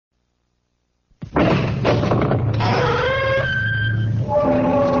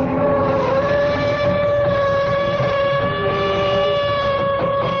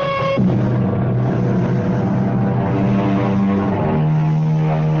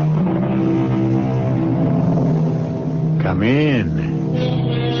Come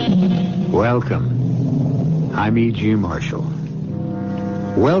in. Welcome. I'm E.G. Marshall.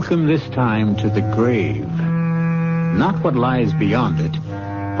 Welcome this time to the grave. Not what lies beyond it,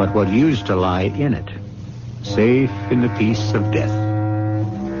 but what used to lie in it. Safe in the peace of death.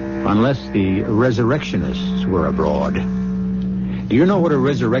 Unless the resurrectionists were abroad. Do you know what a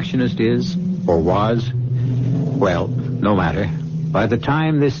resurrectionist is, or was? Well, no matter. By the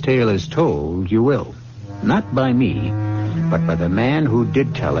time this tale is told, you will. Not by me, but by the man who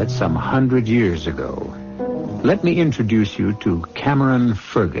did tell it some 100 years ago. Let me introduce you to Cameron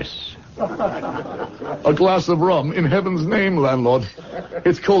Fergus. A glass of rum, in heaven's name, landlord.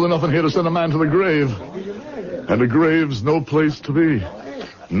 It's cold enough in here to send a man to the grave. And a grave's no place to be.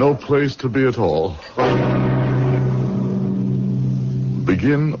 No place to be at all.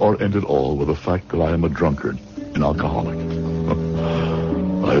 Begin or end it all with the fact that I am a drunkard, an alcoholic.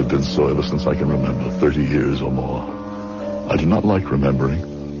 I have been so ever since I can remember, 30 years or more. I do not like remembering.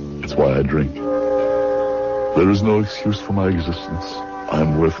 It's why I drink. There is no excuse for my existence. I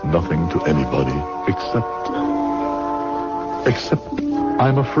am worth nothing to anybody except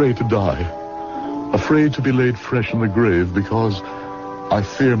I'm afraid to die. Afraid to be laid fresh in the grave because I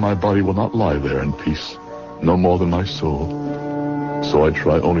fear my body will not lie there in peace, no more than my soul. So I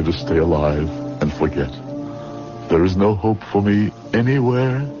try only to stay alive and forget. There is no hope for me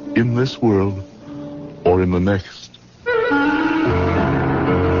anywhere in this world or in the next.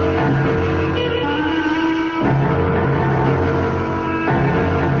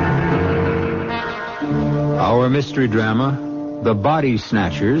 Our mystery drama, The Body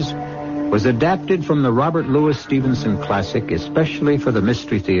Snatchers, was adapted from the Robert Louis Stevenson classic, especially for the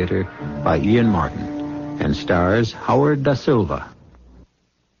Mystery Theater, by Ian Martin, and stars Howard Da Silva.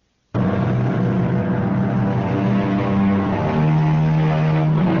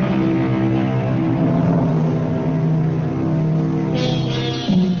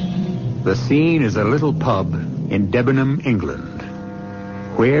 The scene is a little pub in Debenham, England.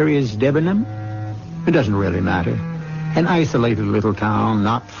 Where is Debenham? It doesn't really matter. An isolated little town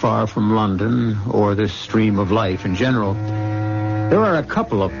not far from London or the stream of life in general. There are a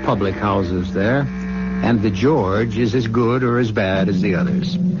couple of public houses there, and the George is as good or as bad as the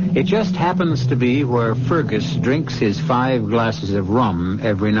others. It just happens to be where Fergus drinks his 5 glasses of rum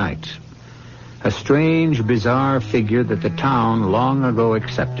every night. A strange, bizarre figure that the town long ago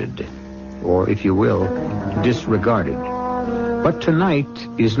accepted, or, if you will, disregarded. But tonight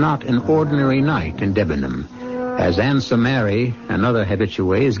is not an ordinary night in Debenham, as Ansa Mary, another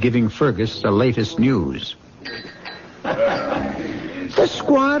habitué, is giving Fergus the latest news. The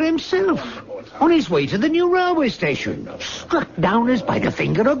squire himself, on his way to the new railway station, struck down as by the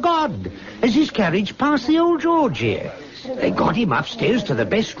finger of God, as his carriage passed the old George here. They got him upstairs to the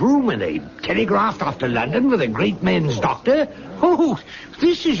best room, and they telegraphed off to London with a great men's doctor. Oh,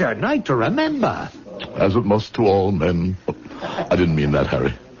 this is a night to remember. As it must to all men. I didn't mean that,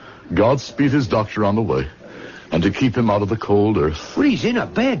 Harry. God speed his doctor on the way, and to keep him out of the cold earth. Well, he's in a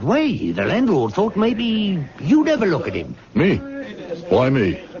bad way. The landlord thought maybe you'd ever look at him. Me? Why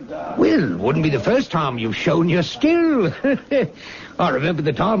me? Well, wouldn't be the first time you've shown your skill. I remember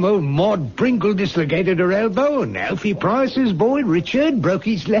the time old Maud Brinkle dislocated her elbow, and Alfie Price's boy, Richard, broke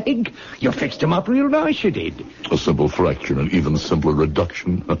his leg. You fixed him up real nice, you did. A simple fracture, an even simpler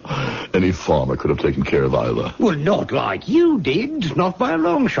reduction. Any farmer could have taken care of either. Well, not like you did, not by a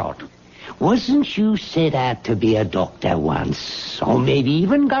long shot. Wasn't you set out to be a doctor once? Or maybe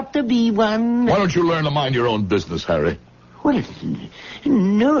even got to be one? Why don't you learn to mind your own business, Harry? Well,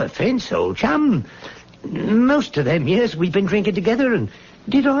 no offense, old chum. Most of them years we've been drinking together, and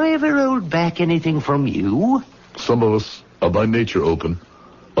did I ever hold back anything from you? Some of us are by nature open.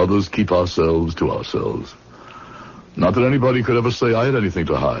 Others keep ourselves to ourselves. Not that anybody could ever say I had anything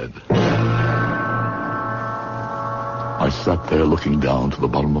to hide. I sat there looking down to the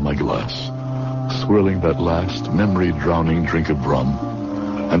bottom of my glass, swirling that last memory-drowning drink of rum,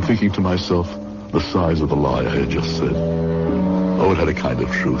 and thinking to myself the size of the lie I had just said. Oh, it had a kind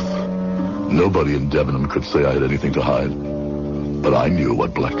of truth. Nobody in Debenham could say I had anything to hide. But I knew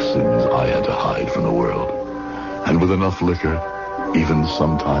what black sins I had to hide from the world. And with enough liquor, even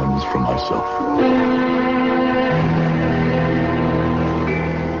sometimes from myself.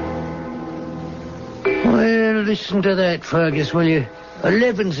 Well, listen to that, Fergus, will you?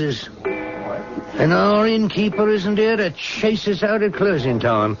 11's. And our innkeeper isn't here to chase us out at closing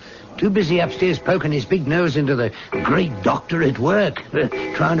time. Too busy upstairs poking his big nose into the great doctor at work,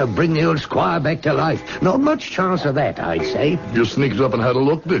 trying to bring the old squire back to life. Not much chance of that, I'd say. You sneaked up and had a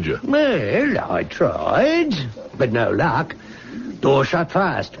look, did you? Well, I tried, but no luck. Door shut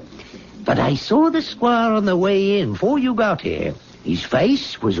fast. But I saw the squire on the way in before you got here. His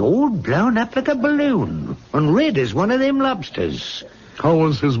face was all blown up like a balloon and red as one of them lobsters. How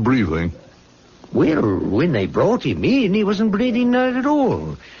was his breathing? Well, when they brought him in, he wasn't breathing not at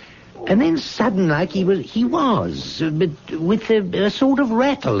all. And then sudden like he was, but with a sort of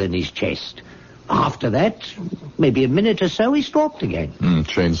rattle in his chest. After that, maybe a minute or so, he stopped again.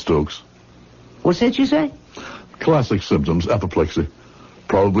 Cheyne-Stokes. What's that you say? Classic symptoms, apoplexy.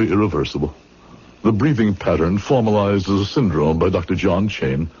 Probably irreversible. The breathing pattern formalized as a syndrome by Dr. John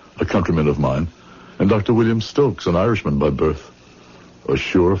Cheyne, a countryman of mine, and Dr. William Stokes, an Irishman by birth. A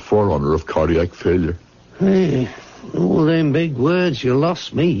sure forerunner of cardiac failure. Hey, all them big words, you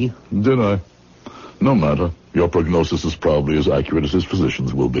lost me. Did I? No matter. Your prognosis is probably as accurate as his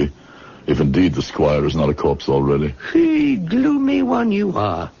physicians will be. If indeed the squire is not a corpse already. Hey, gloomy one you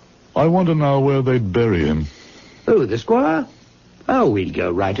are. I wonder now where they'd bury him. Oh, the squire? Oh, we'll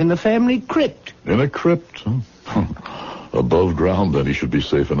go right in the family crypt. In a crypt? Above ground, then he should be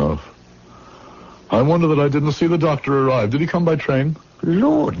safe enough. I wonder that I didn't see the doctor arrive. Did he come by train?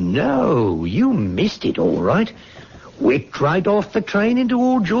 Lord, no. You missed it all right. Whipped right off the train into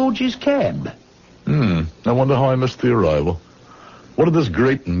old George's cab. I wonder how I missed the arrival. What did this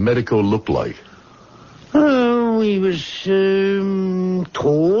great medico look like? Oh, he was,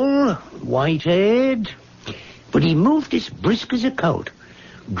 tall, white-haired. But he moved as brisk as a colt.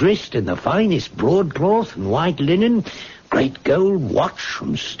 Dressed in the finest broadcloth and white linen, great gold watch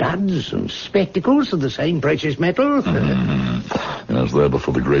and studs and spectacles of the same precious metal. Yes, there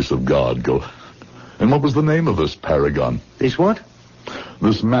before the grace of God go. And what was the name of this paragon? This what?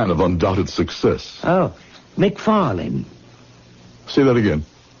 This man of undoubted success. Oh, McFarlane. Say that again.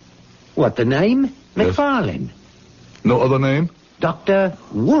 What, the name? Yes. McFarlane. No other name? Dr.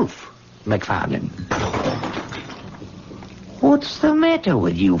 Wolfe McFarlane. What's the matter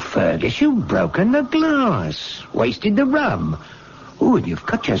with you, Fergus? You've broken the glass. Wasted the rum. Oh, and you've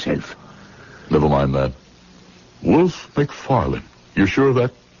cut yourself. Never mind that. Wolfe McFarlane. You sure of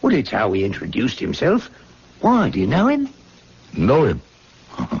that? Well, it's how he introduced himself. Why, do you know him? Know him?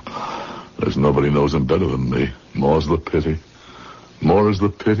 There's nobody knows him better than me. More's the pity. More is the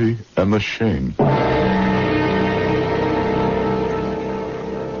pity and the shame.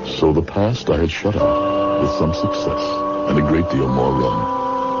 So the past I had shut out with some success and a great deal more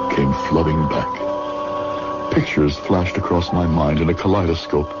rum came flooding back. Pictures flashed across my mind in a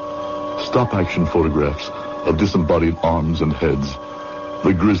kaleidoscope. Stop-action photographs of disembodied arms and heads.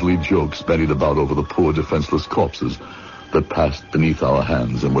 The grisly jokes bandied about over the poor defenseless corpses that passed beneath our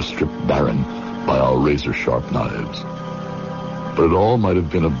hands and were stripped barren by our razor-sharp knives. But it all might have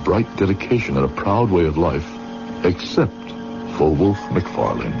been a bright dedication and a proud way of life, except for Wolfe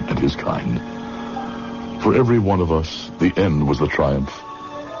McFarlane and his kind. For every one of us, the end was the triumph.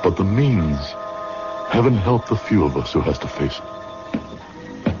 But the means, heaven help the few of us who has to face it.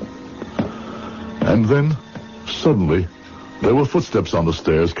 And then, suddenly, there were footsteps on the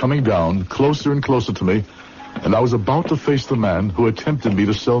stairs coming down, closer and closer to me, and I was about to face the man who had tempted me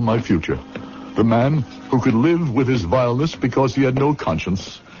to sell my future. The man who could live with his vileness because he had no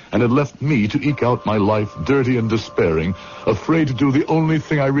conscience and had left me to eke out my life dirty and despairing, afraid to do the only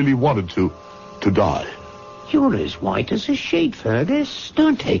thing I really wanted to die. You're as white as a sheet, Fergus.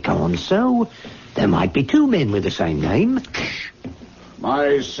 Don't take on so. There might be two men with the same name.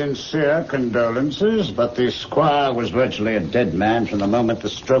 My sincere condolences, but the squire was virtually a dead man from the moment the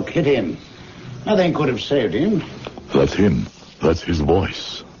stroke hit him. Nothing could have saved him. That's him. That's his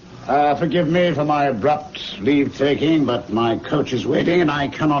voice. Forgive me for my abrupt leave-taking, but my coach is waiting and I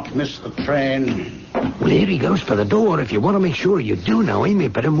cannot miss the train. Well, here he goes for the door. If you want to make sure you do know him, you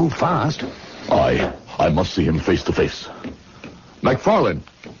better move fast. I must see him face to face. McFarlane.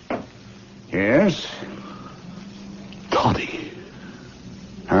 Yes? Toddy.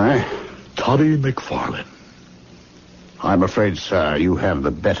 Huh? Toddy McFarlane. I'm afraid, sir, you have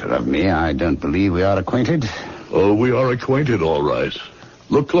the better of me. I don't believe we are acquainted. Oh, we are acquainted, all right.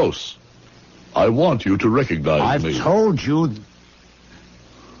 Look close. I want you to recognize me. I've told you...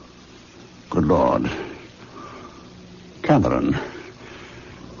 Good Lord. Cameron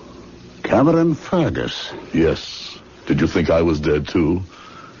Fergus. Yes. Did you think I was dead, too?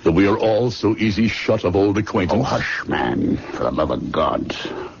 That we are all so easy shut of old acquaintance? Oh, hush, man. For the love of God.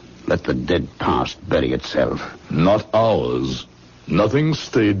 Let the dead past bury itself. Not ours. Nothing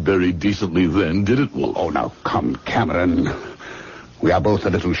stayed buried decently then, did it, Wolfe? Oh, now come, Cameron. We are both a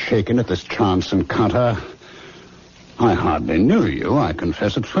little shaken at this chance encounter. I hardly knew you, I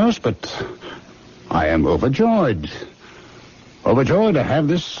confess at first, but I am overjoyed. Overjoyed to have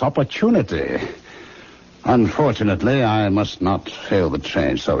this opportunity. Unfortunately, I must not fail the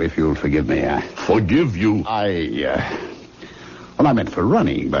train, so if you'll forgive me, Forgive you? Well, I meant for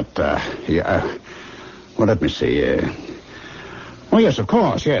running, but, well, let me see. Oh, yes, of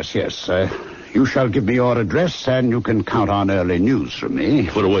course, yes. You shall give me your address, and you can count on early news from me.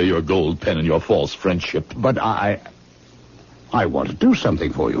 Put away your gold pen and your false friendship. But I want to do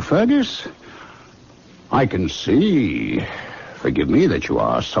something for you, Fergus. I can see, forgive me, that you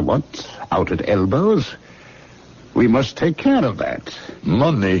are somewhat out at elbows. We must take care of that.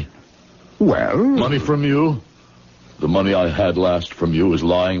 Money? Well... Money from you? The money I had last from you is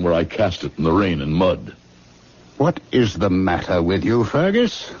lying where I cast it in the rain and mud. What is the matter with you,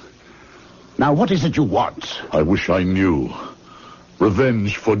 Fergus? Now, what is it you want? I wish I knew.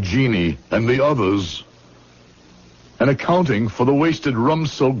 Revenge for Jeannie and the others. An accounting for the wasted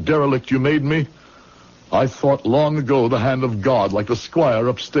rum-soaked derelict you made me. I thought long ago the hand of God, like the squire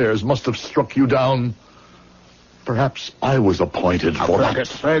upstairs, must have struck you down. Perhaps I was appointed for that.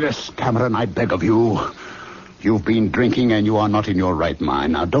 Fergus, Cameron, I beg of you. You've been drinking and you are not in your right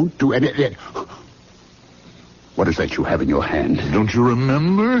mind. Now, don't do anything. What is that you have in your hand? Don't you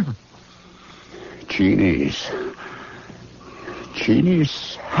remember? Jeannie's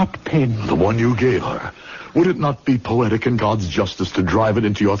hat pin. The one you gave her. Would it not be poetic in God's justice to drive it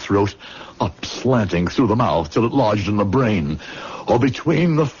into your throat, up slanting through the mouth till it lodged in the brain, or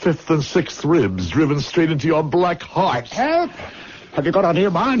between the fifth and sixth ribs, driven straight into your black heart? Help! Have you got out of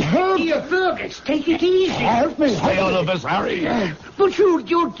your mind? Help! Here, Fergus, take it easy. Help me! Stay out of this, Harry. But you...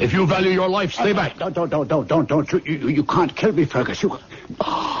 If you value your life, stay back. Don't. You can't kill me, Fergus. You're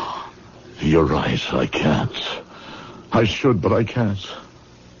right, I can't. I should, but I can't.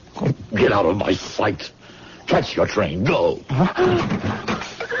 Get out of my sight. Catch your train, go.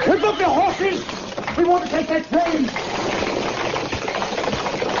 Whip up your horses! We want to take that train!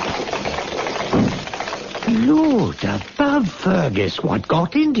 Lord above, Fergus, what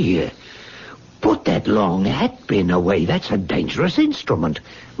got into you? Put that long hat pin away. That's a dangerous instrument.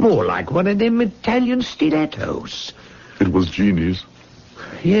 More like one of them Italian stilettos. It was Jeannie's.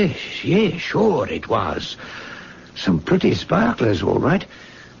 Yes, sure it was. Some pretty sparklers, all right.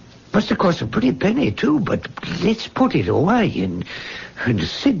 Must have cost a pretty penny, too, but let's put it away and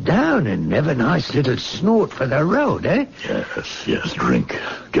sit down and have a nice little snort for the road, eh? Yes, drink.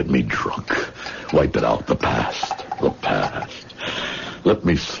 Get me drunk. Wipe it out, the past. Let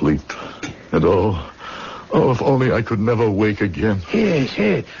me sleep. And if only I could never wake again.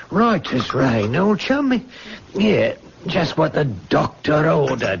 Yes, right as rain, old chum. Yeah, just what the doctor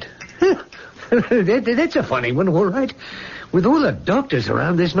ordered. That's a funny one, all right. With all the doctors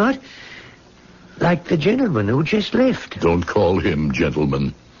around this night, like the gentleman who just left. Don't call him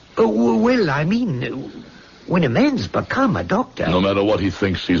gentleman. Oh, well, I mean, when a man's become a doctor... No matter what he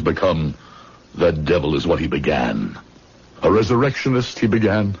thinks he's become, that devil is what he began. A resurrectionist he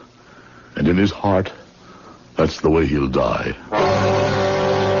began, and in his heart, that's the way he'll die.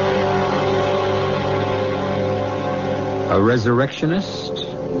 A resurrectionist?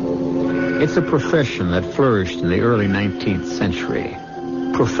 It's a profession that flourished in the early 19th century.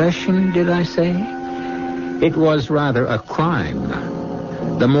 Profession, did I say? It was rather a crime.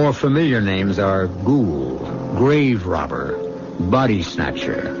 The more familiar names are ghoul, grave robber, body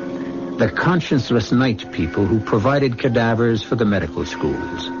snatcher, the conscienceless night people who provided cadavers for the medical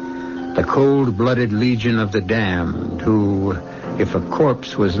schools, the cold-blooded legion of the damned who, if a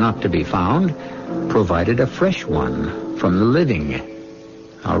corpse was not to be found, provided a fresh one from the living.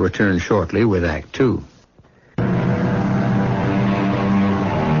 I'll return shortly with Act 2.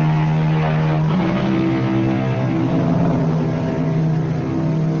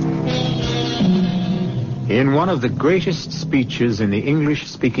 In one of the greatest speeches in the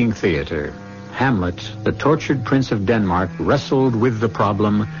English-speaking theater, Hamlet, the tortured Prince of Denmark, wrestled with the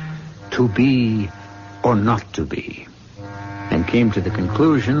problem, to be or not to be, and came to the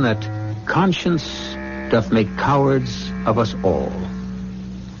conclusion that conscience doth make cowards of us all.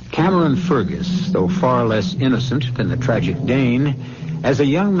 Cameron Fergus, though far less innocent than the tragic Dane, as a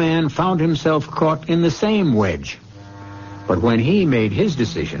young man found himself caught in the same wedge. But when he made his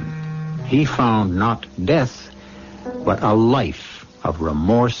decision, he found not death, but a life of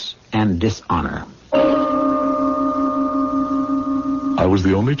remorse and dishonor. I was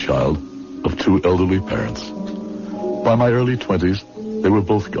the only child of two elderly parents. By my early 20s, they were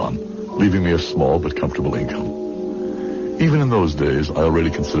both gone, leaving me a small but comfortable income. Even in those days, I already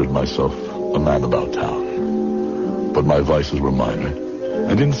considered myself a man about town. But my vices were minor,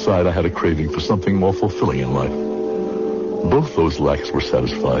 and inside I had a craving for something more fulfilling in life. Both those lacks were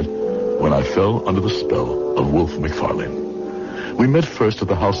satisfied when I fell under the spell of Wolfe McFarlane. We met first at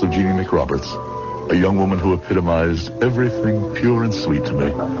the house of Jeannie McRoberts, A young woman who epitomized everything pure and sweet to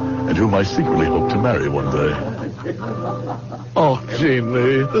me, and whom I secretly hope to marry one day. Oh,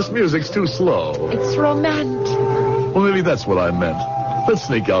 Jeannie, this music's too slow. It's romantic. Well, maybe that's what I meant. Let's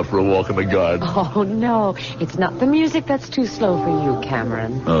sneak out for a walk in the garden. Oh, no. It's not the music that's too slow for you,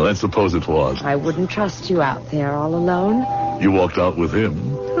 Cameron. Oh, then suppose it was. I wouldn't trust you out there all alone. You walked out with him.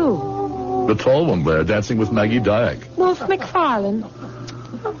 Who? The tall one there, dancing with Maggie Dyack. Wolf McFarlane.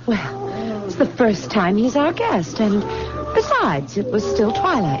 Well, it's the first time he's our guest, and besides, it was still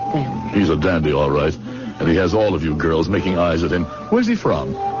twilight then. He's a dandy, all right. And he has all of you girls making eyes at him. Where's he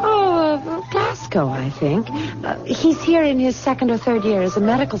from? Glasgow, I think. He's here in his second or third year as a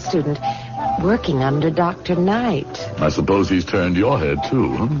medical student, working under Dr. Knight. I suppose he's turned your head,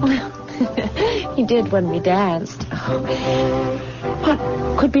 too, huh? Well, he did when we danced.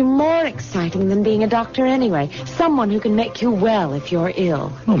 What could be more exciting than being a doctor anyway? Someone who can make you well if you're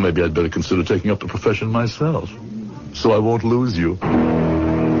ill. Well, maybe I'd better consider taking up the profession myself, so I won't lose you.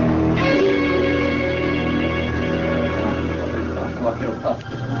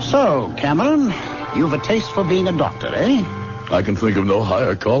 So, Cameron, you've a taste for being a doctor, eh? I can think of no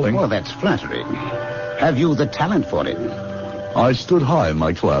higher calling. Well, that's flattering. Have you the talent for it? I stood high in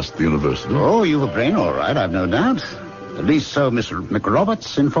my class at the university. Oh, you've a brain, all right, I've no doubt. At least so Miss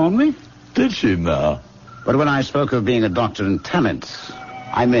McRoberts informed me. Did she now? But when I spoke of being a doctor in talent,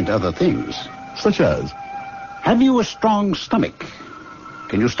 I meant other things. Such as? Have you a strong stomach?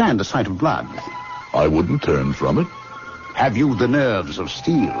 Can you stand the sight of blood? I wouldn't turn from it. Have you the nerves of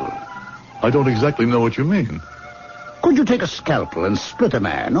steel? I don't exactly know what you mean. Could you take a scalpel and split a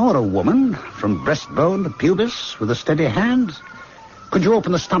man or a woman from breastbone to pubis with a steady hand? Could you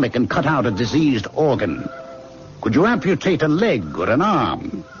open the stomach and cut out a diseased organ? Could you amputate a leg or an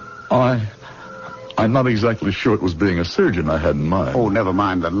arm? I'm not exactly sure it was being a surgeon I had in mind. Oh, never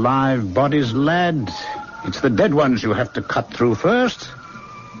mind the live bodies, lad. It's the dead ones you have to cut through first.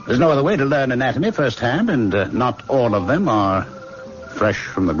 There's no other way to learn anatomy firsthand, and not all of them are fresh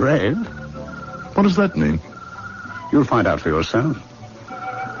from the grave. What does that mean? You'll find out for yourself.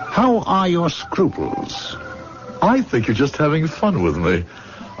 How are your scruples? I think you're just having fun with me.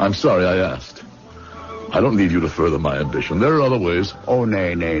 I'm sorry I asked. I don't need you to further my ambition. There are other ways. Oh,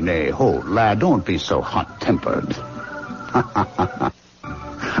 nay. Oh, lad, don't be so hot-tempered.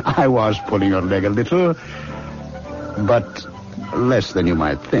 I was pulling your leg a little, but less than you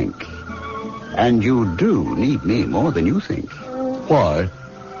might think. And you do need me more than you think. Why?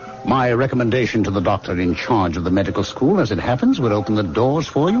 My recommendation to the doctor in charge of the medical school, as it happens, would open the doors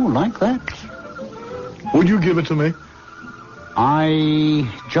for you like that. Would you give it to me? I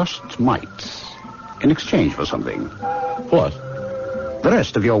just might. In exchange for something. What? The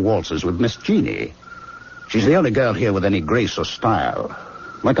rest of your waltzes with Miss Jeannie. She's the only girl here with any grace or style.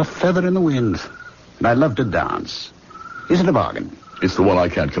 Like a feather in the wind. And I love to dance. Is it a bargain? It's the one I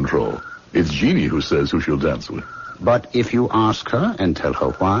can't control. It's Jeannie who says who she'll dance with. But if you ask her and tell her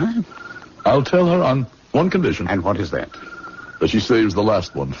why? I'll tell her on one condition. And what is that? That she saves the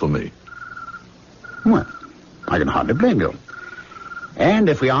last one for me. Well, I can hardly blame you. And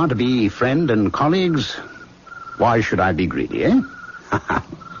if we are to be friend and colleagues, why should I be greedy, eh?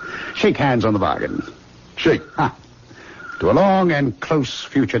 Shake hands on the bargain. Shake. To a long and close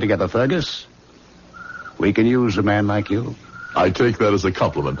future together, Fergus. We can use a man like you. I take that as a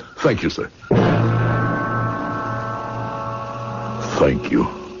compliment. Thank you, sir. Thank you.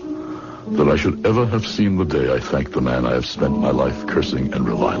 That I should ever have seen the day I thanked the man I have spent my life cursing and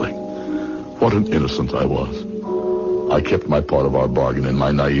reviling. What an innocent I was. I kept my part of our bargain in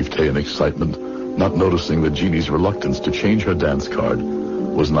my naivete and excitement, not noticing that Jeannie's reluctance to change her dance card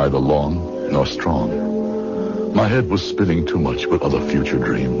was neither long nor strong. My head was spinning too much with other future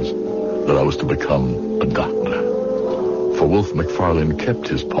dreams, that I was to become a doctor. For Wolf McFarlane kept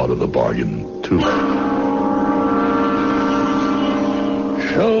his part of the bargain, too.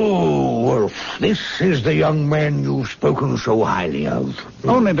 So, Wolf, this is the young man you've spoken so highly of.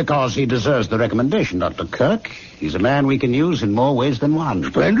 Only because he deserves the recommendation, Dr. Kirk. He's a man we can use in more ways than one.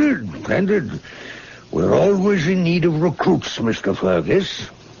 Splendid. We're always in need of recruits, Mr. Fergus.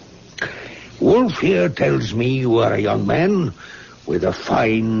 Wolf here tells me you are a young man with a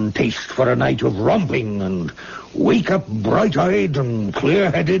fine taste for a night of romping and wake up bright-eyed and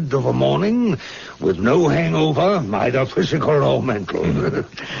clear-headed of a morning with no hangover, either physical or mental.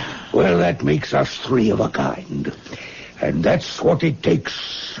 Well, that makes us three of a kind. And that's what it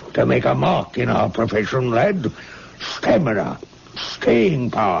takes to make a mark in our profession, lad. Stamina, staying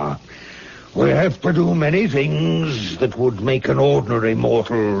power. We have to do many things that would make an ordinary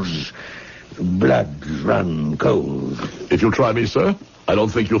mortal's blood run cold. If you'll try me, sir, I don't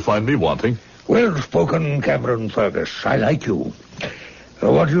think you'll find me wanting. Well spoken, Cameron Fergus. I like you.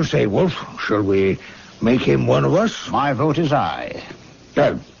 What do you say, Wolf? Shall we make him one of us? My vote is aye.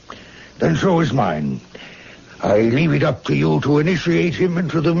 Well, then so is mine. I leave it up to you to initiate him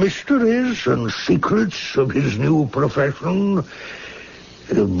into the mysteries and secrets of his new profession.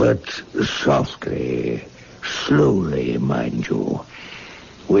 But softly, slowly, mind you.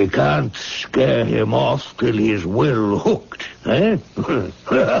 We can't scare him off till he's well hooked, eh?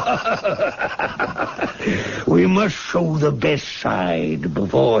 We must show the best side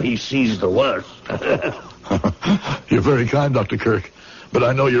before he sees the worst. You're very kind, Dr. Kirk, but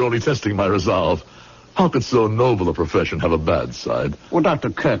I know you're only testing my resolve. How could so noble a profession have a bad side? Well,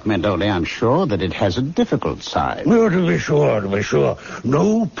 Dr. Kirk meant only, I'm sure, that it has a difficult side. No, to be sure.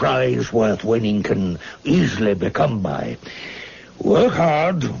 No prize worth winning can easily be come by. Work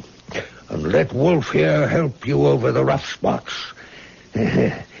hard, and let Wolf here help you over the rough spots.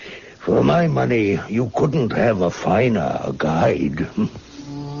 For my money, you couldn't have a finer guide.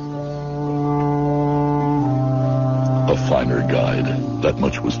 A finer guide, that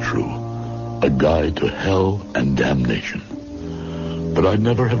much was true. A guide to hell and damnation. But I'd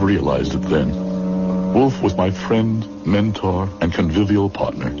never have realized it then. Wolf was my friend, mentor, and convivial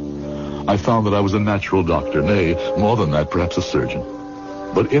partner. I found that I was a natural doctor, nay, more than that, perhaps a surgeon.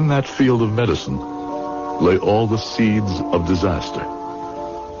 But in that field of medicine lay all the seeds of disaster.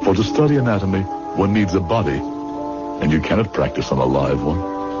 For to study anatomy, one needs a body, and you cannot practice on a live one.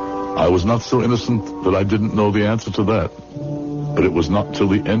 I was not so innocent that I didn't know the answer to that. But it was not till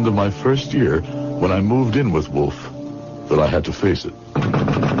the end of my first year, when I moved in with Wolf, that I had to face it.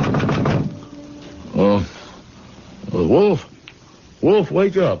 Wolf,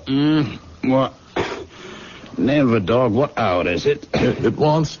 wake up. What? Never, dog. What hour is it? It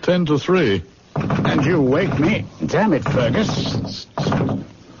wants 10 to 3. And you wake me. Damn it, Fergus.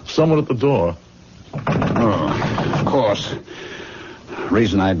 Someone at the door. Oh, of course.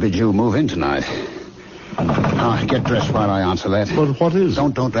 Reason I bid you move in tonight. Now, get dressed while I answer that. But what is...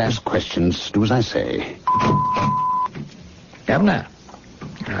 Don't ask questions. Do as I say. Governor,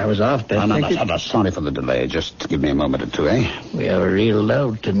 I was off to No, sorry for the delay. Just give me a moment or two, eh? We have a real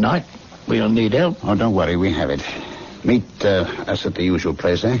load tonight. We'll need help. Oh, don't worry. We have it. Meet us at the usual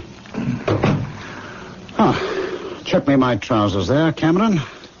place, eh? Check me my trousers there, Cameron.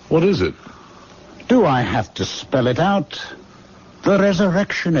 What is it? Do I have to spell it out? The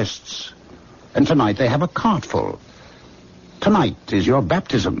Resurrectionists. And tonight they have a cart full. Tonight is your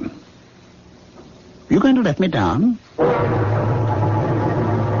baptism. You going to let me down?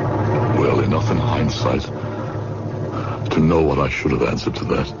 Well, enough in hindsight to know what I should have answered to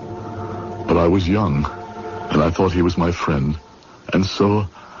that. But I was young, and I thought he was my friend. And so,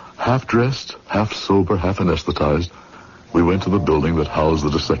 half-dressed, half-sober, half-anesthetized, we went to the building that housed the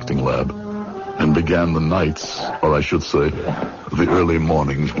dissecting lab and began the nights, or I should say, the early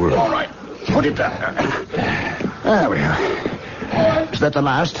morning's work. All right. Put it there. There we are. Is that the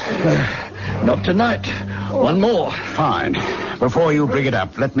last? Not tonight. One more. Fine. Before you bring it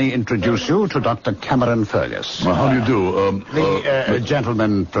up, let me introduce you to Dr. Cameron Fergus. Well, how do you do? The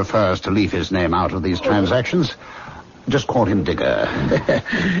gentleman prefers to leave his name out of these transactions. Just call him Digger.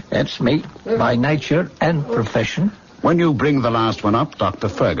 That's me, by nature and profession. When you bring the last one up, Dr.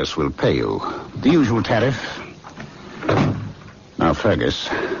 Fergus will pay you. The usual tariff. Now, Fergus,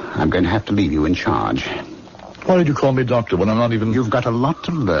 I'm going to have to leave you in charge. Why did you call me doctor when I'm not even... You've got a lot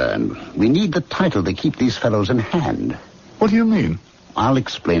to learn. We need the title to keep these fellows in hand. What do you mean? I'll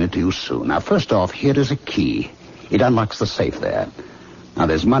explain it to you soon. Now, first off, here is a key. It unlocks the safe there. Now,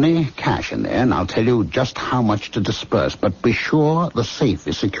 there's money, cash in there, and I'll tell you just how much to disperse. But be sure the safe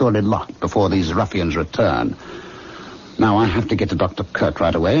is securely locked before these ruffians return. Now, I have to get to Dr. Kirk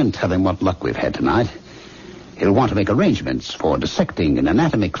right away and tell him what luck we've had tonight. He'll want to make arrangements for dissecting and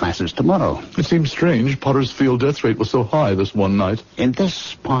anatomy classes tomorrow. It seems strange. Potter's Field death rate was so high this one night. In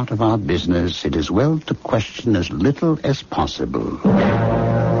this part of our business, it is well to question as little as possible.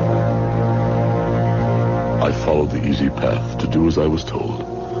 I followed the easy path to do as I was told.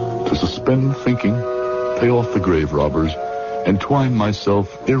 To suspend thinking, pay off the grave robbers, entwine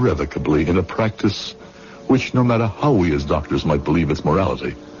myself irrevocably in a practice which, no matter how we as doctors might believe its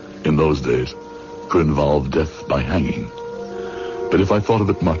morality, in those days, could involve death by hanging. But if I thought of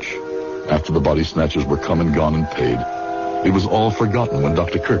it much, after the body snatchers were come and gone and paid, it was all forgotten when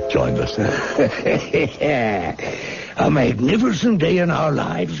Dr. Kirk joined us. A magnificent day in our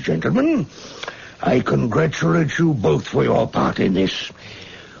lives, gentlemen. I congratulate you both for your part in this,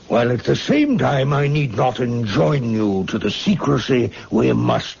 while at the same time I need not enjoin you to the secrecy we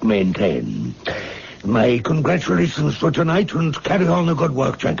must maintain. My congratulations for tonight, and carry on the good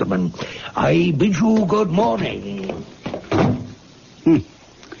work, gentlemen. I bid you good morning.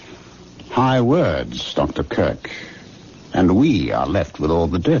 High words, Dr. Kirk. And we are left with all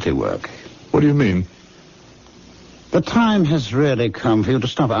the dirty work. What do you mean? The time has really come for you to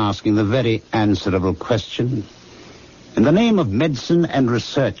stop asking the very answerable question. In the name of medicine and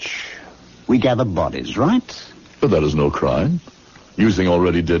research, we gather bodies, right? But that is no crime. Using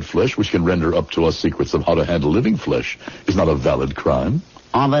already dead flesh, which can render up to us secrets of how to handle living flesh, is not a valid crime.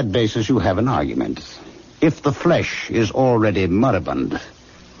 On that basis, you have an argument. If the flesh is already moribund.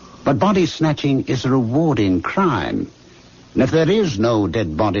 But body snatching is a rewarding crime. And if there is no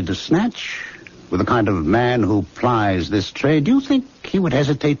dead body to snatch, with the kind of man who plies this trade, do you think he would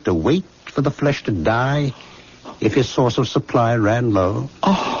hesitate to wait for the flesh to die if his source of supply ran low?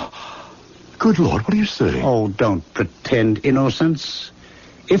 Oh, good Lord, what are you saying? Oh, don't pretend innocence.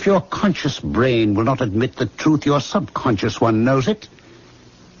 If your conscious brain will not admit the truth, your subconscious one knows it.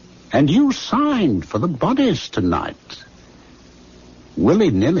 And you signed for the bodies tonight.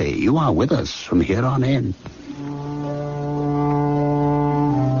 Willy-nilly, you are with us from here on in.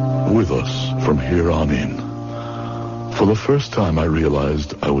 With us from here on in. For the first time, I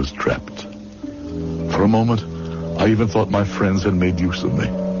realized I was trapped. For a moment, I even thought my friends had made use of me.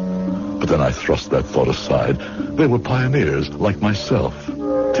 But then I thrust that thought aside. They were pioneers, like myself,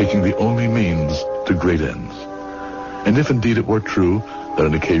 taking the only means to great ends. And if indeed it were true that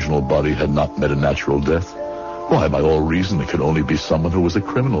an occasional body had not met a natural death, why, by all reason, it could only be someone who was a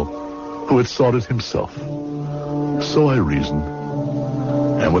criminal, who had sought it himself. So I reasoned.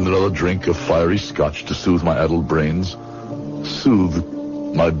 And with another drink of fiery scotch to soothe my addled brains, soothed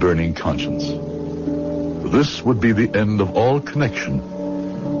my burning conscience. This would be the end of all connection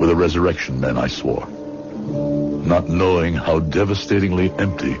with the resurrection men, I swore. Not knowing how devastatingly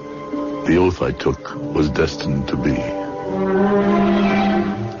empty the oath I took was destined to be.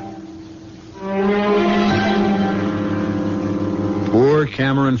 Poor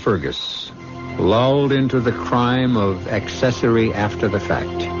Cameron Fergus, lulled into the crime of accessory after the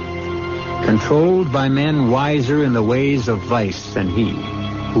fact. Controlled by men wiser in the ways of vice than he,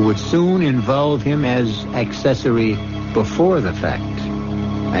 who would soon involve him as accessory before the fact.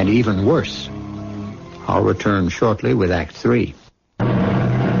 And even worse. I'll return shortly with Act 3.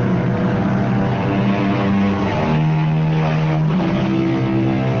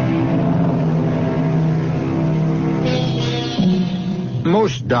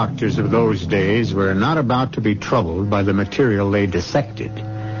 Most doctors of those days were not about to be troubled by the material they dissected.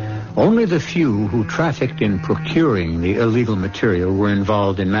 Only the few who trafficked in procuring the illegal material were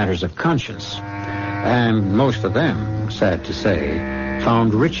involved in matters of conscience. And most of them, sad to say,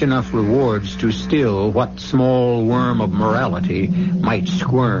 found rich enough rewards to still what small worm of morality might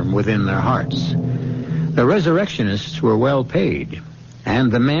squirm within their hearts. The resurrectionists were well paid,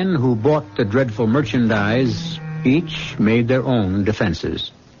 and the men who bought the dreadful merchandise each made their own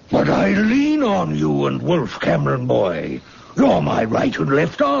defenses. But I lean on you and Wolf, Cameron boy. You're my right and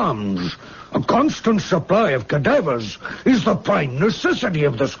left arms. A constant supply of cadavers is the prime necessity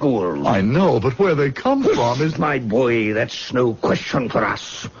of the school. I know, but where they come from is... My boy, that's no question for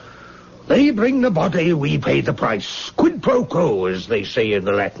us. They bring the body, we pay the price. Quid pro quo, as they say in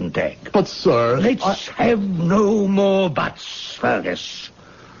the Latin tag. But, sir... Let's have no more buts, Fergus.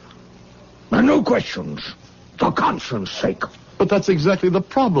 And no questions. For conscience sake. But that's exactly the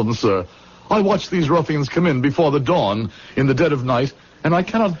problem, sir. I watch these ruffians come in before the dawn, in the dead of night, and I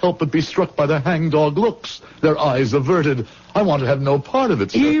cannot help but be struck by their hangdog looks, their eyes averted. I want to have no part of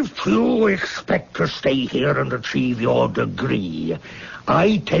it, sir. If you expect to stay here and achieve your degree,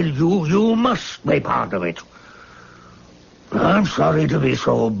 I tell you, you must be part of it. I'm sorry to be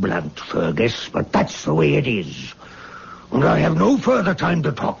so blunt, Fergus, but that's the way it is. And I have no further time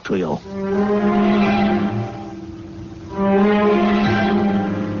to talk to you.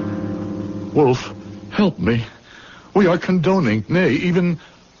 Wolf, help me. We are condoning, nay, even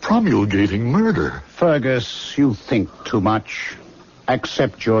promulgating murder. Fergus, you think too much.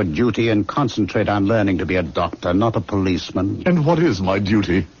 Accept your duty and concentrate on learning to be a doctor, not a policeman. And what is my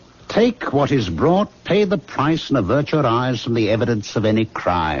duty? Take what is brought, pay the price, and avert your eyes from the evidence of any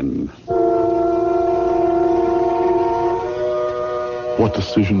crime. What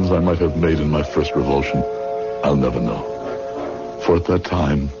decisions I might have made in my first revulsion, I'll never know. For at that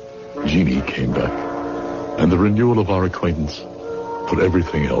time, Jeannie came back, and the renewal of our acquaintance put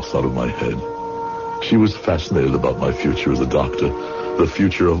everything else out of my head. She was fascinated about my future as a doctor, the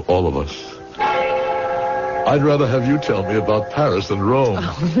future of all of us. I'd rather have you tell me about Paris and Rome.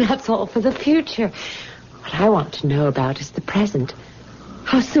 Oh, that's all for the future. What I want to know about is the present.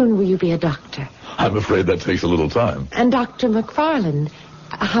 How soon will you be a doctor? I'm afraid that takes a little time. And Dr. McFarland,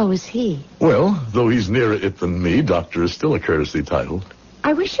 how is he? Well, though he's nearer it than me, doctor is still a courtesy title.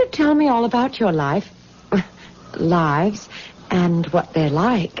 I wish you'd tell me all about your lives, and what they're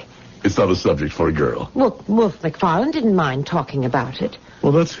like. It's not a subject for a girl. Well, Wolf McFarland didn't mind talking about it.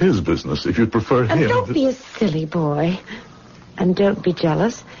 Well, that's his business. If you'd prefer him... And don't be a silly boy. And don't be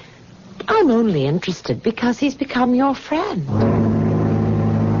jealous. I'm only interested because he's become your friend.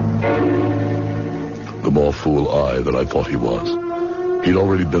 The more fool I that I thought he was. He'd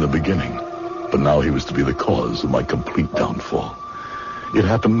already been a beginning, but now he was to be the cause of my complete downfall. It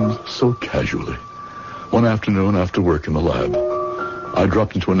happened so casually. One afternoon after work in the lab, I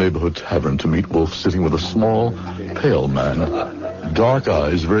dropped into a neighborhood tavern to meet Wolf sitting with a small, pale man, dark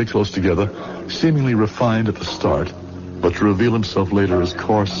eyes very close together, seemingly refined at the start, but to reveal himself later as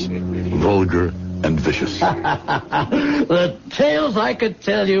coarse, vulgar, and vicious. The tales I could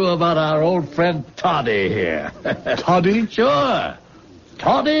tell you about our old friend Toddy here. Toddy? Sure.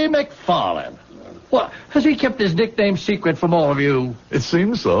 Toddy McFarland. What, has he kept his nickname secret from all of you? It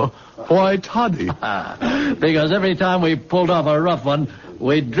seems so. Why Toddy? Because every time we pulled off a rough one,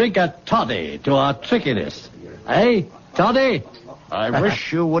 we'd drink a toddy to our trickiness. Hey, Toddy? I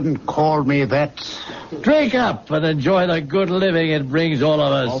wish you wouldn't call me that. Drink up and enjoy the good living it brings all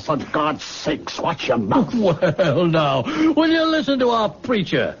of us. Oh, for God's sakes, watch your mouth. Well, now, will you listen to our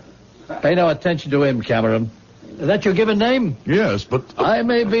preacher? Pay no attention to him, Cameron. Is that your given name? Yes, but... I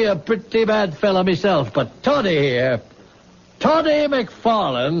may be a pretty bad fella myself, but Toddy here, Toddy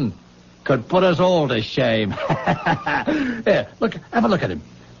McFarland, could put us all to shame. Here, look, have a look at him.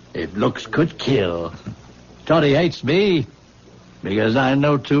 If looks could kill. Toddy hates me because I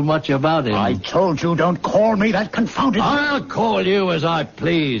know too much about him. I told you don't call me that confounded... I'll call you as I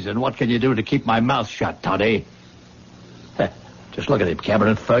please, and what can you do to keep my mouth shut, Toddy? Just look at him,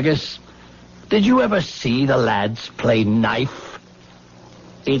 Cameron Fergus. Did you ever see the lads play knife?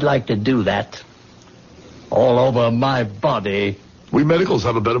 He'd like to do that. All over my body. We medicals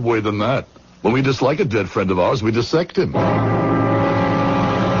have a better way than that. When we dislike a dead friend of ours, we dissect him.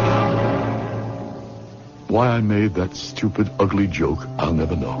 Why I made that stupid, ugly joke, I'll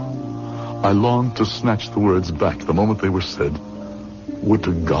never know. I longed to snatch the words back the moment they were said. Would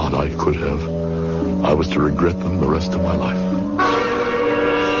to God I could have. I was to regret them the rest of my life.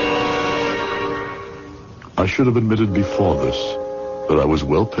 I should have admitted before this that I was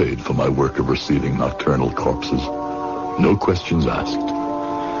well paid for my work of receiving nocturnal corpses. No questions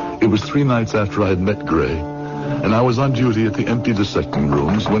asked. It was 3 nights after I had met Gray, and I was on duty at the empty dissecting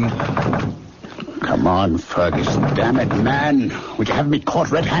rooms when... Come on, Fergus, damn it, man. Would you have me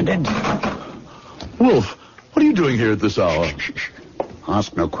caught red-handed? Wolf, what are you doing here at this hour? Shh.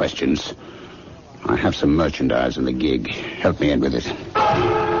 Ask no questions. I have some merchandise in the gig. Help me in with it.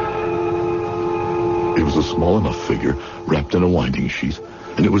 He was a small enough figure, wrapped in a winding sheet,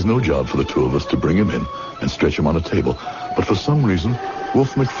 and it was no job for the two of us to bring him in and stretch him on a table. But for some reason,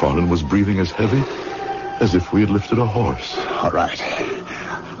 Wolf McFarland was breathing as heavy as if we had lifted a horse. All right,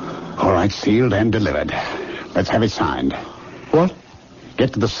 sealed and delivered. Let's have it signed. What?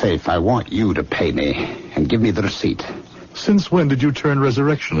 Get to the safe. I want you to pay me and give me the receipt. Since when did you turn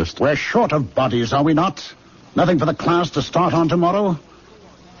resurrectionist? We're short of bodies, are we not? Nothing for the class to start on tomorrow?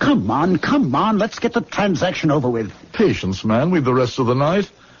 Come on. Let's get the transaction over with. Patience, man. We've the rest of the night.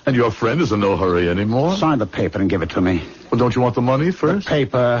 And your friend is in no hurry anymore. Sign the paper and give it to me. Well, don't you want the money first? The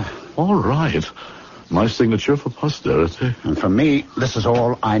paper. All right. My signature for posterity. And for me, this is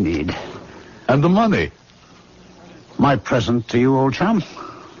all I need. And the money? My present to you, old chum.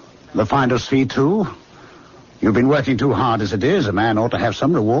 The finder's fee, too. You've been working too hard as it is. A man ought to have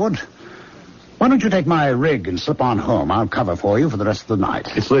some reward. Why don't you take my rig and slip on home? I'll cover for you for the rest of the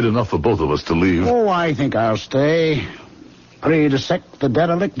night. It's late enough for both of us to leave. Oh, I think I'll stay. Pre-dissect the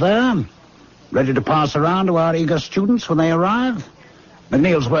derelict there. Ready to pass around to our eager students when they arrive.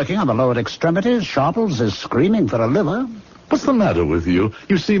 McNeil's working on the lower extremities. Sharples is screaming for a liver. What's the matter with you?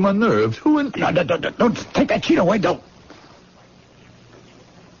 You seem unnerved. Who in... No, don't take that sheet away, don't.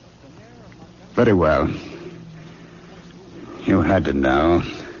 Very well. You had to know.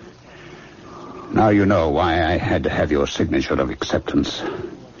 Now you know why I had to have your signature of acceptance.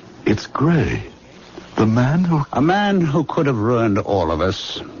 It's Gray. The man who... A man who could have ruined all of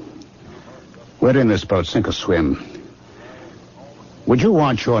us. We're in this boat, sink or swim. Would you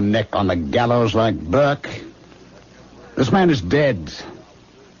want your neck on the gallows like Burke? This man is dead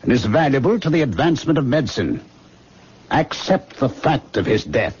and is valuable to the advancement of medicine. Accept the fact of his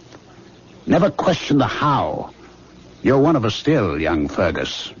death. Never question the how. You're one of us still, young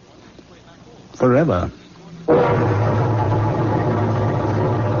Fergus. Forever.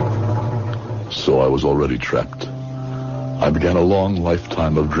 So I was already trapped. I began a long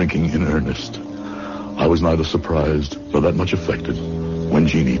lifetime of drinking in earnest. I was neither surprised nor that much affected when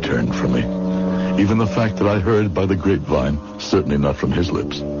Jeannie turned from me. Even the fact that I heard by the grapevine, certainly not from his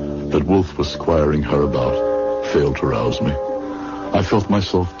lips, that Wolf was squiring her about, failed to rouse me. I felt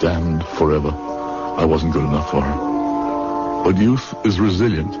myself damned forever. I wasn't good enough for her. But youth is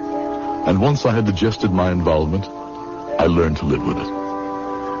resilient, and once I had digested my involvement, I learned to live with it.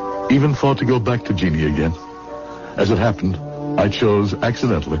 Even thought to go back to Jeannie again. As it happened, I chose,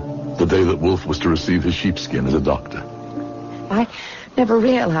 accidentally, the day that Wolf was to receive his sheepskin as a doctor. I never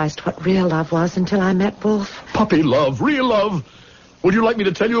realized what real love was until I met Wolf. Puppy love, real love. Would you like me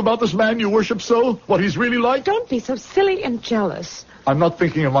to tell you about this man you worship so? What he's really like? Don't be so silly and jealous. I'm not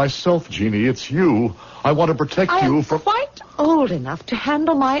thinking of myself, Jeannie. It's you. I want to protect you from... I'm quite old enough to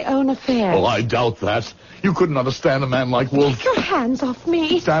handle my own affairs. Oh, I doubt that. You couldn't understand a man like Wolf. Take your hands off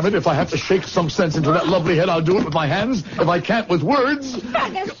me. Damn it, if I have to shake some sense into that lovely head, I'll do it with my hands. If I can't, with words.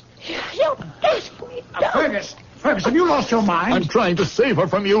 Fergus, you asked me. Fergus, have you lost your mind? I'm trying to save her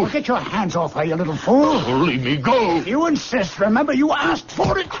from you. Well, get your hands off her, you little fool. Oh, leave me go. You insist. Remember, you asked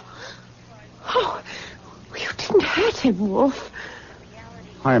for it. Oh, you didn't hurt him, Wolf.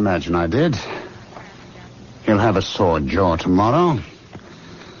 I imagine I did. He'll have a sore jaw tomorrow.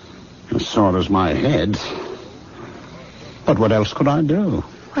 As sore as my head. But what else could I do?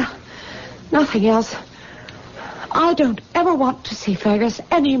 Well, nothing else. I don't ever want to see Fergus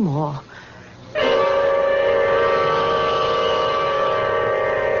anymore.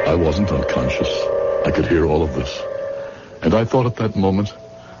 I wasn't unconscious. I could hear all of this. And I thought at that moment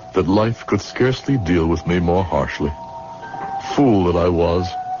that life could scarcely deal with me more harshly. Fool that I was,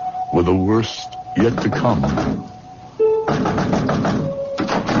 with the worst yet to come.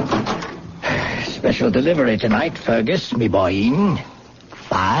 Special delivery tonight, Fergus, me boy.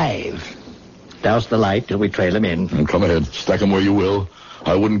 5. Douse the light till we trail him in. Come ahead. Stack them where you will.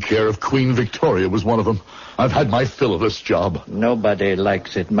 I wouldn't care if Queen Victoria was one of them. I've had my fill of this job. Nobody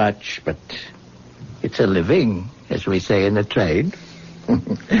likes it much, but it's a living, as we say in the trade.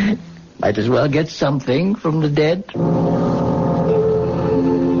 Might as well get something from the dead.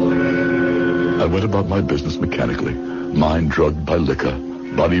 I went about my business mechanically, mind drugged by liquor,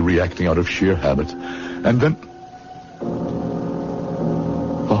 body reacting out of sheer habit. And then...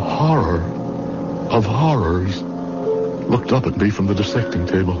 the horror of horrors looked up at me from the dissecting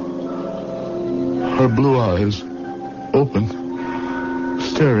table. Her blue eyes, open,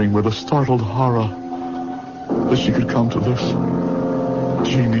 staring with a startled horror that she could come to this.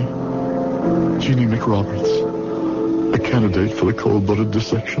 Jeannie McRoberts, a candidate for the cold-blooded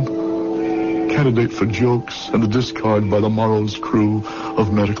dissection. Candidate for jokes and the discard by the morrow's crew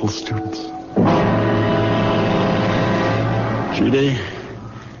of medical students. Judy,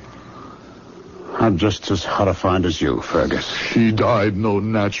 I'm just as horrified as you, Fergus. She died no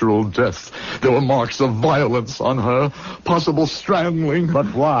natural death. There were marks of violence on her, possible strangling.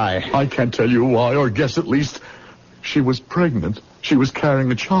 But why? I can't tell you why, or guess at least. She was pregnant. She was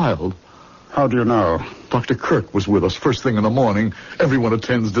carrying a child. How do you know? Dr. Kirk was with us first thing in the morning. Everyone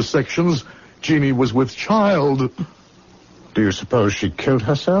attends dissections. Jeannie was with child. Do you suppose she killed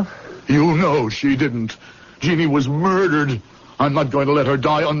herself? You know she didn't. Jeannie was murdered. I'm not going to let her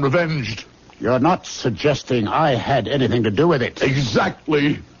die unrevenged. You're not suggesting I had anything to do with it.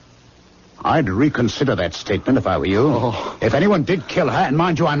 Exactly. I'd reconsider that statement if I were you. Oh. If anyone did kill her, and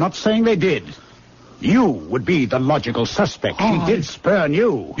mind you, I'm not saying they did, you would be the logical suspect. She did spurn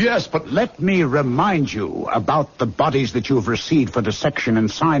you. Yes, but... Let me remind you about the bodies that you've received for dissection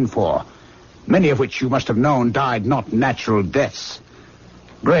and signed for. Many of which you must have known died not natural deaths.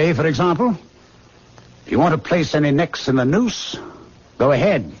 Gray, for example. If you want to place any necks in the noose, go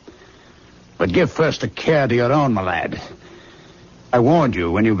ahead. But give first a care to your own, my lad. I warned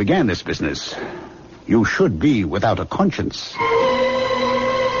you when you began this business. You should be without a conscience.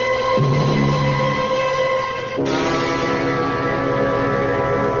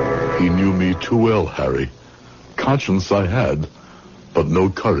 He knew me too well, Harry. Conscience I had, but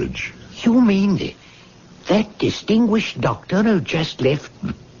no courage. You mean that distinguished doctor who just left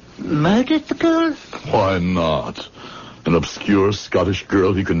murdered the girl? Why not? An obscure Scottish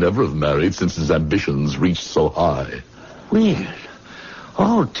girl he could never have married since his ambitions reached so high. Well,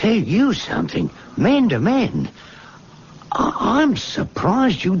 I'll tell you something. Man to man. I'm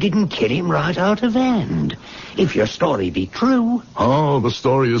surprised you didn't kill him right out of hand. If your story be true. Oh, the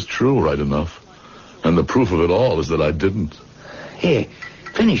story is true, right enough. And the proof of it all is that I didn't. Here,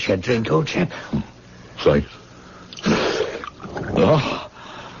 finish your drink, old chap. Thanks. Oh,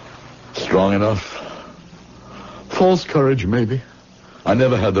 strong enough. False courage, maybe. I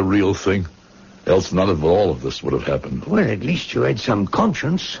never had the real thing. Else none of all of this would have happened. Well, at least you had some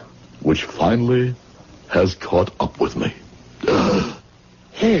conscience. Which finally has caught up with me.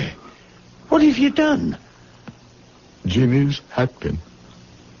 Hey, what have you done? Jeannie's hatpin.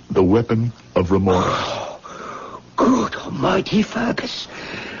 The weapon of remorse. Good almighty Fergus.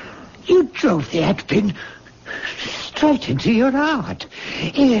 You drove the hatpin straight into your heart.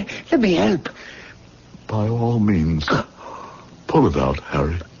 Here, let me help. By all means. Pull it out,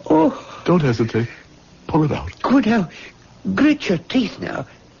 Harry. Oh, Don't hesitate. Pull it out. good. Now, grit your teeth now.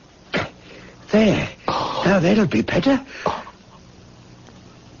 There. Now, that'll be better.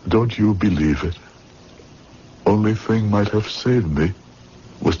 Don't you believe it? Only thing might have saved me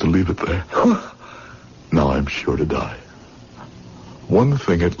was to leave it there. Now I'm sure to die. One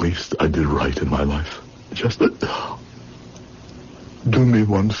thing at least I did right in my life. Just do me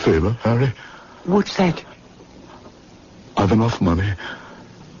one favor, Harry. What's that? I've enough money.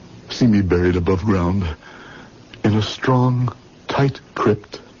 See me buried above ground in a strong, tight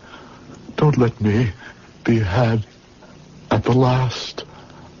crypt. Don't let me be had at the last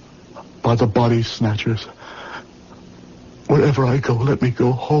by the body snatchers. Wherever I go, let me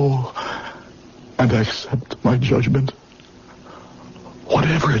go whole and accept my judgment.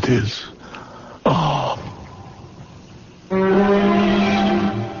 Whatever it is. Oh.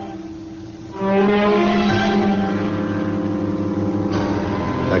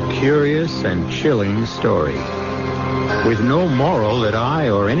 A curious and chilling story, with no moral that I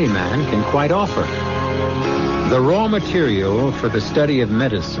or any man can quite offer. The raw material for the study of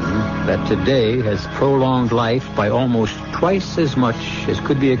medicine that today has prolonged life by almost twice as much as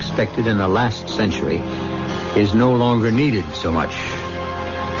could be expected in the last century is no longer needed so much.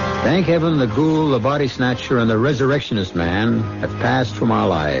 Thank heaven the ghoul, the body snatcher, and the resurrectionist man have passed from our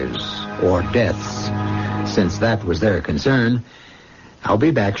lives, or deaths, since that was their concern. I'll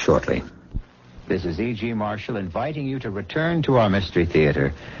be back shortly. This is E.G. Marshall inviting you to return to our Mystery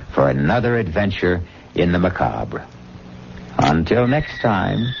Theater for another adventure in the macabre. Until next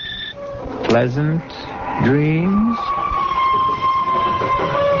time, pleasant dreams.